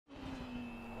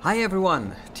Hi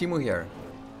everyone, Timo here.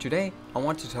 Today I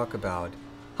want to talk about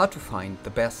how to find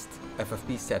the best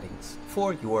FFB settings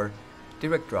for your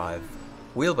direct drive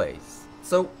wheelbase.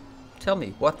 So tell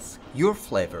me, what's your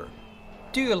flavor?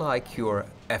 Do you like your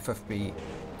FFB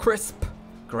crisp,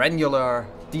 granular,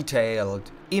 detailed,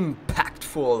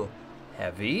 impactful,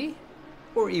 heavy,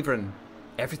 or even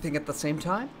everything at the same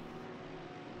time?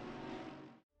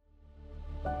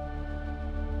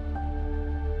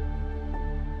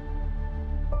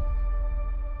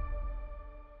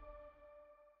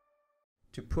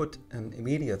 To put an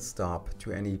immediate stop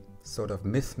to any sort of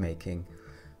myth-making,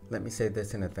 let me say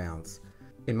this in advance.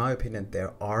 In my opinion,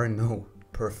 there are no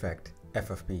perfect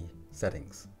FFB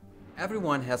settings.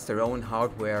 Everyone has their own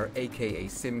hardware, aka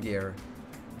sim gear,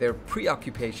 their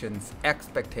preoccupations,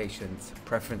 expectations,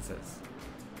 preferences.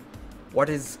 What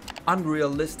is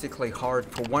unrealistically hard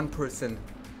for one person,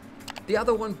 the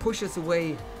other one pushes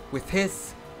away with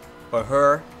his or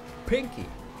her pinky.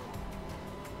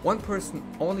 One person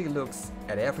only looks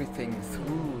at everything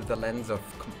through the lens of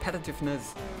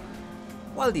competitiveness,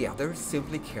 while the other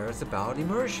simply cares about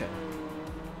immersion.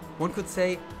 One could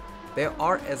say there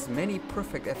are as many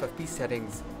perfect FFB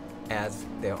settings as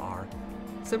there are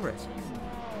sim racers.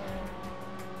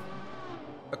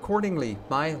 Accordingly,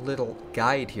 my little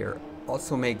guide here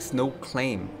also makes no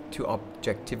claim to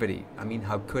objectivity. I mean,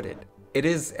 how could it? It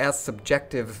is as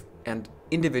subjective and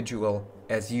individual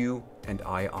as you and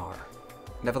I are.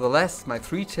 Nevertheless, my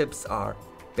 3 tips are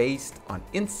based on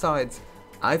insights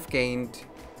I've gained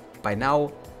by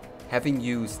now having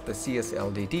used the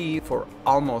CSL DD for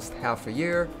almost half a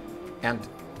year and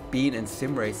being in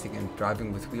sim racing and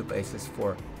driving with wheelbases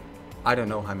for I don't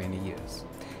know how many years.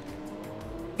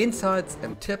 Insights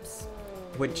and tips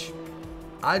which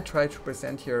I'll try to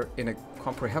present here in a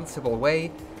comprehensible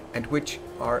way and which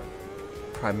are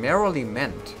primarily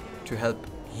meant to help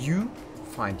you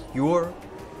find your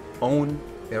own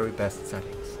very best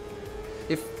settings.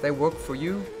 If they work for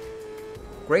you,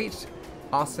 great,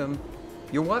 awesome,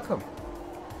 you're welcome.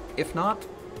 If not,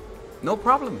 no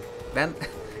problem, then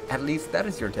at least that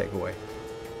is your takeaway.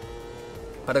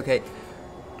 But okay,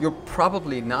 you're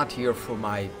probably not here for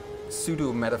my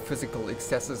pseudo-metaphysical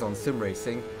excesses on sim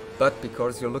racing, but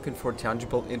because you're looking for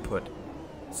tangible input.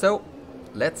 So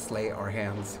let's lay our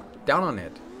hands down on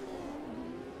it.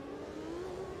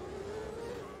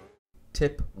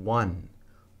 Tip 1.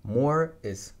 More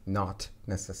is not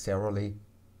necessarily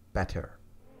better.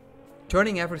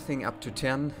 Turning everything up to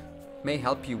 10 may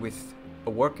help you with a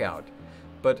workout,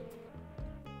 but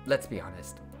let's be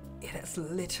honest, it has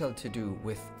little to do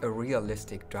with a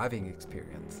realistic driving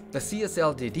experience. The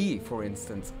CSL DD, for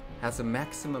instance, has a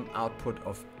maximum output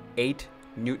of 8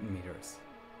 Newton meters.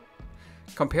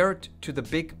 Compared to the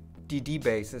big DD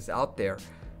bases out there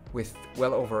with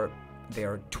well over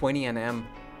their 20 Nm,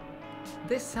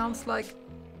 this sounds like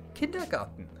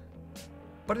kindergarten.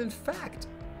 But in fact,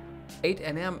 8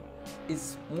 Nm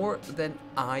is more than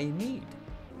I need.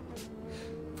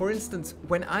 For instance,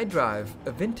 when I drive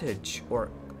a vintage or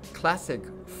classic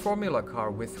formula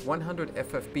car with 100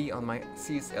 FFB on my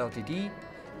CSL DD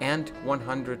and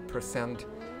 100%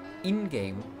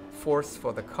 in-game force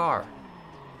for the car,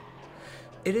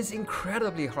 it is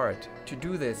incredibly hard to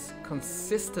do this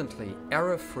consistently,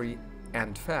 error-free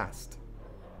and fast.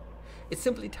 It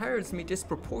simply tires me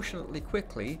disproportionately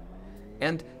quickly,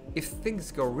 and if things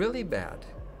go really bad,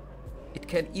 it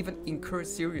can even incur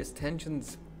serious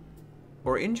tensions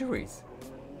or injuries.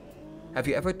 Have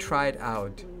you ever tried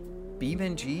out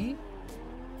BeamNG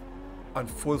on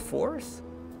full force?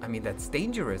 I mean, that's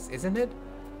dangerous, isn't it?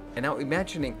 And now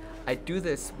imagining I do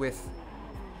this with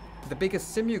the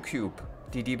biggest SimuCube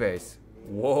DD base.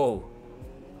 Whoa!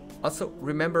 Also,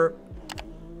 remember,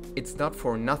 it's not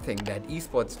for nothing that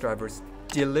esports drivers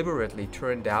deliberately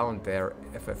turn down their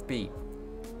FFB.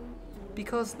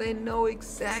 Because they know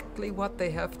exactly what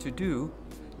they have to do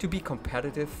to be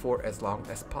competitive for as long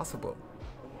as possible.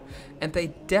 And they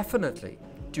definitely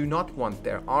do not want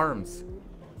their arms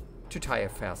to tire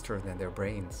faster than their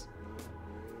brains.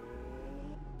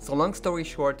 So long story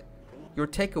short, your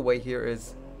takeaway here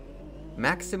is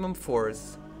maximum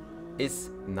force is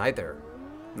neither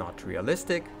not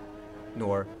realistic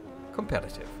nor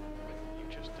competitive. You've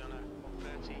just done a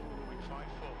 130.54.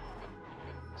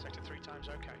 Sector 3 times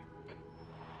okay.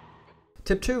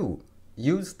 Tip 2.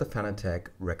 Use the Fanatec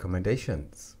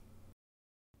recommendations.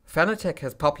 Fanatec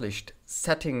has published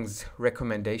settings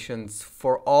recommendations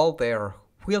for all their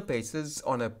wheelbases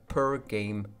on a per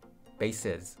game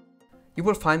basis. You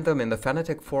will find them in the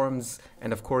Fanatec forums,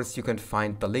 and of course you can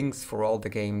find the links for all the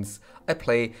games I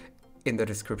play in the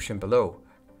description below.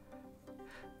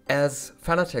 As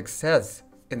Fanatec says,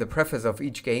 in the preface of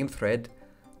each game thread,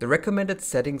 the recommended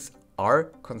settings are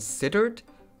considered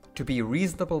to be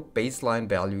reasonable baseline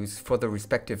values for the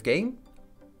respective game,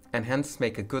 and hence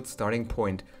make a good starting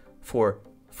point for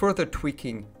further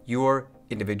tweaking your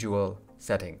individual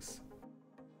settings.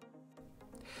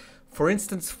 For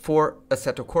instance, for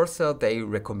Assetto Corsa, they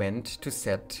recommend to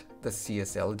set the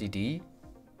CSL DD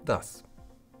thus.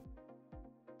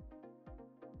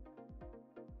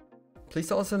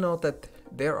 Please also note that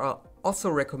there are also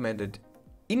recommended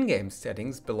in-game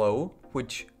settings below,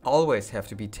 which always have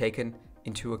to be taken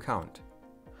into account.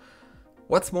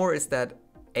 What's more is that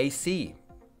AC,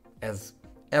 as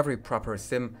every proper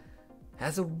sim,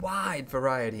 has a wide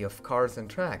variety of cars and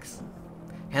tracks.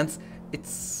 Hence, it's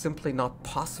simply not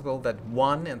possible that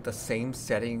one and the same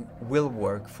setting will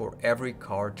work for every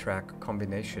car-track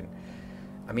combination.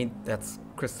 I mean, that's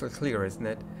crystal clear, isn't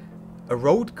it? A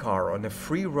road car on a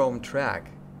free roam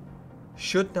track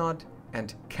should not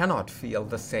and cannot feel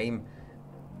the same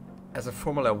as a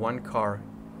Formula 1 car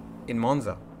in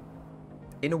Monza.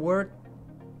 In a word,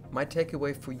 my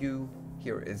takeaway for you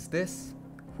here is this: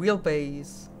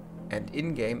 wheelbase and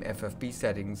in-game FFB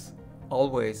settings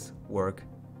always work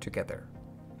together.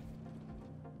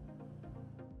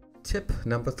 Tip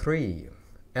number 3.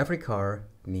 Every car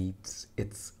needs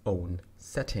its own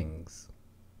settings.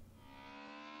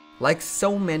 Like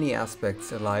so many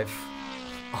aspects in life,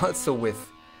 also with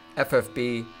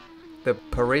FFB, the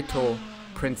Pareto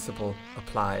principle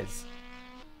applies.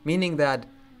 Meaning that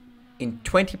in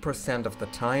 20% of the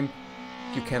time,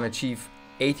 you can achieve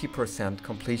 80%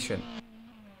 completion.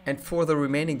 And for the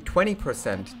remaining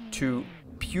 20% to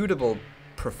putable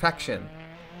perfection,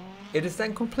 it is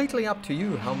then completely up to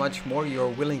you how much more you're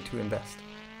willing to invest.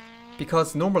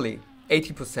 Because normally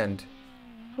 80%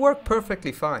 work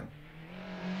perfectly fine.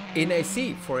 In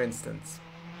AC, for instance,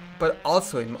 but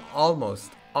also in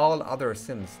almost all other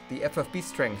sims, the FFB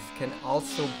strength can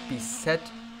also be set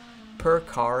per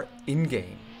car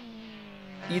in-game,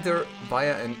 either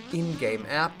via an in-game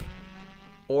app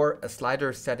or a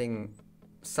slider setting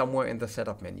somewhere in the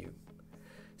setup menu.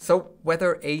 So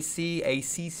whether AC,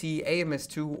 ACC,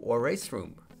 AMS2 or Race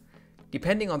Room,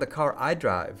 depending on the car I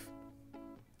drive,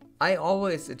 I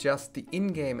always adjust the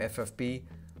in-game FFB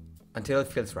until it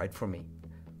feels right for me.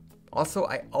 Also,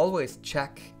 I always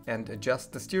check and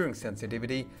adjust the steering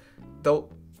sensitivity, though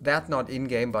that not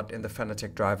in-game but in the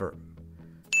Fanatec driver.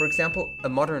 For example, a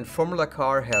modern Formula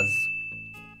car has,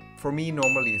 for me,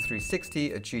 normally a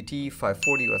 360, a GT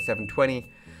 540 or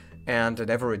 720, and an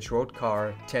average road car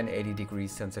 1080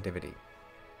 degrees sensitivity.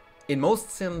 In most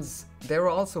sims, there are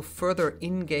also further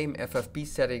in-game FFB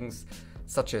settings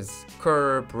such as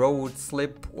curb, road,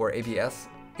 slip or ABS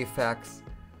effects,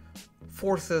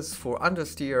 forces for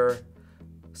understeer,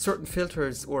 certain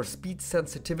filters or speed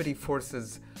sensitivity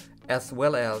forces, as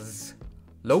well as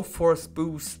low force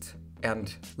boost,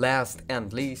 and last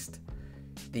and least,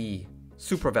 the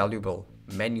super valuable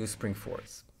menu spring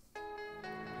force.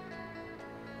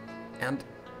 And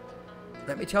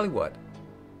let me tell you what,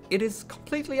 it is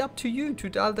completely up to you to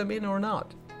dial them in or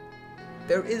not.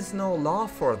 There is no law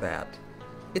for that.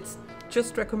 It's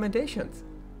just recommendations.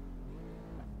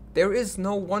 There is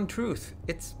no one truth.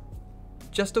 It's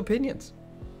just opinions.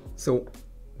 So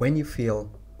when you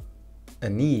feel a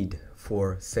need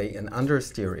for, say, an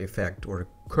understeer effect or a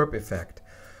curb effect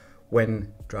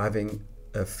when driving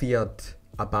a Fiat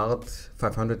Abarth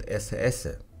 500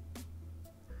 SS,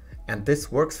 and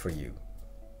this works for you,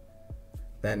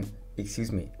 then,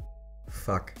 excuse me,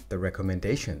 fuck the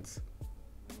recommendations.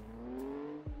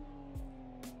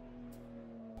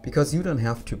 Because you don't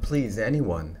have to please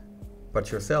anyone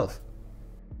but yourself.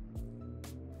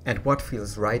 And what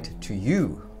feels right to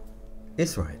you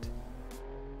is right.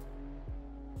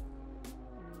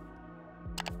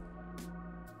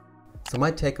 So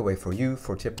my takeaway for you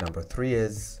for tip number 3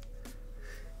 is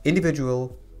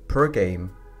individual per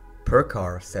game, per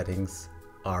car settings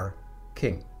are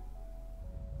king.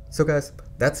 So guys,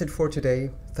 that's it for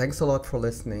today. Thanks a lot for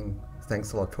listening.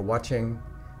 Thanks a lot for watching,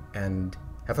 and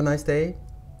have a nice day.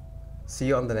 See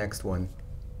you on the next one.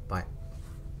 Bye.